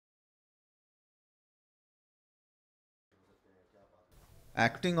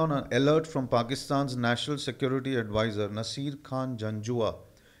Acting on an alert from Pakistan's National Security Advisor Nasir Khan Janjua,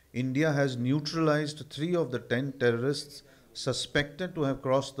 India has neutralized 3 of the 10 terrorists suspected to have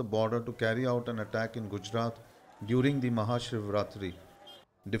crossed the border to carry out an attack in Gujarat during the Mahashivratri.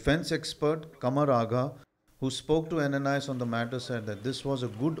 Defense expert Qamar Agha, who spoke to NNIS on the matter, said that this was a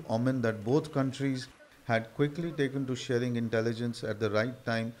good omen that both countries had quickly taken to sharing intelligence at the right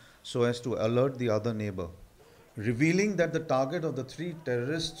time so as to alert the other neighbor. Revealing that the target of the 3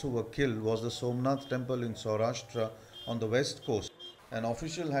 terrorists who were killed was the Somnath temple in Saurashtra on the west coast. An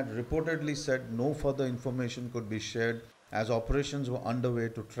official had reportedly said no further information could be shared as operations were underway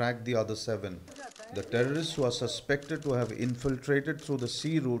to track the other 7. The terrorists who are suspected to have infiltrated through the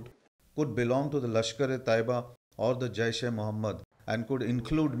sea route could belong to the Lashkar-e-Taiba or the Jaish-e-Mohammed and could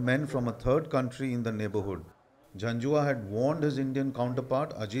include men from a third country in the neighborhood. Janjua had warned his Indian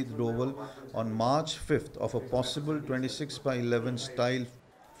counterpart Ajit Doval on March 5th of a possible 26 by 11 style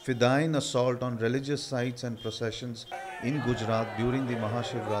Fidayeen assault on religious sites and processions in Gujarat during the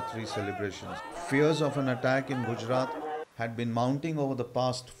Mahashivratri celebrations. Fears of an attack in Gujarat had been mounting over the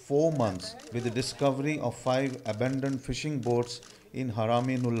past 4 months with the discovery of 5 abandoned fishing boats in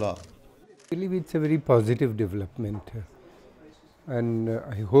Haraminullah. I believe it's a very positive development, and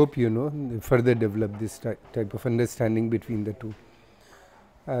I hope they further develop this type of understanding between the two,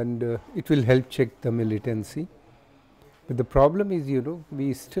 and it will help check the militancy. But the problem is,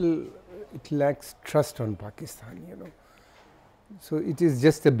 we still, it lacks trust on Pakistan, So it is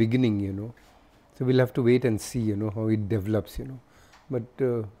just the beginning, So we'll have to wait and see, how it develops, But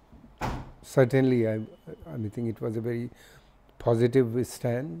certainly, I think it was a very positive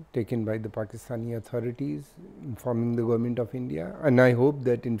stand taken by the Pakistani authorities, informing the government of India, and I hope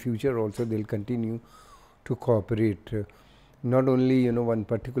that in future also they'll continue to cooperate, not only one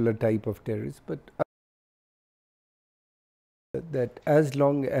particular type of terrorists, but that as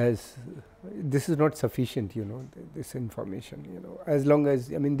long as this is not sufficient, this information, as long as,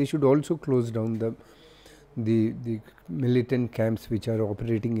 they should also close down the militant camps which are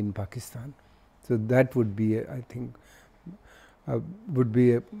operating in Pakistan. So that would be, I think, would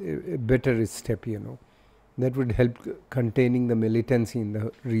be a better step, that would help containing the militancy in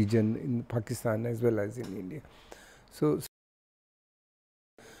the region, in Pakistan as well as in India. So,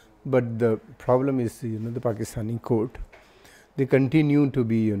 but the problem is, the Pakistani court, they continue to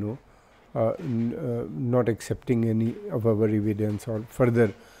be, not accepting any of our evidence or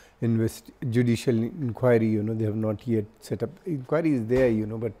further judicial inquiry, they have not yet set up. Inquiry is there,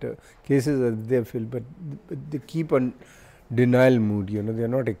 but cases are there, but they keep on denial mood, they are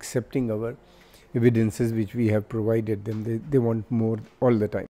not accepting our evidences which we have provided them. They want more all the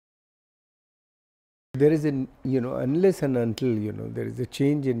time. There is a, unless and until, there is a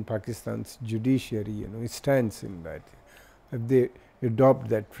change in Pakistan's judiciary, it stands in that. If they adopt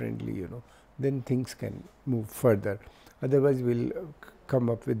that friendly, then things can move further. Otherwise, we'll come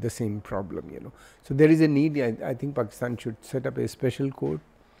up with the same problem, So there is a need, I think Pakistan should set up a special court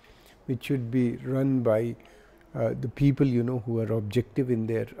which should be run by the people, who are objective in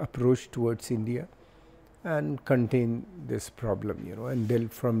their approach towards India and contain this problem, and deal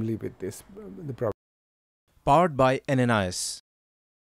firmly with this, the problem. Powered by NNIS.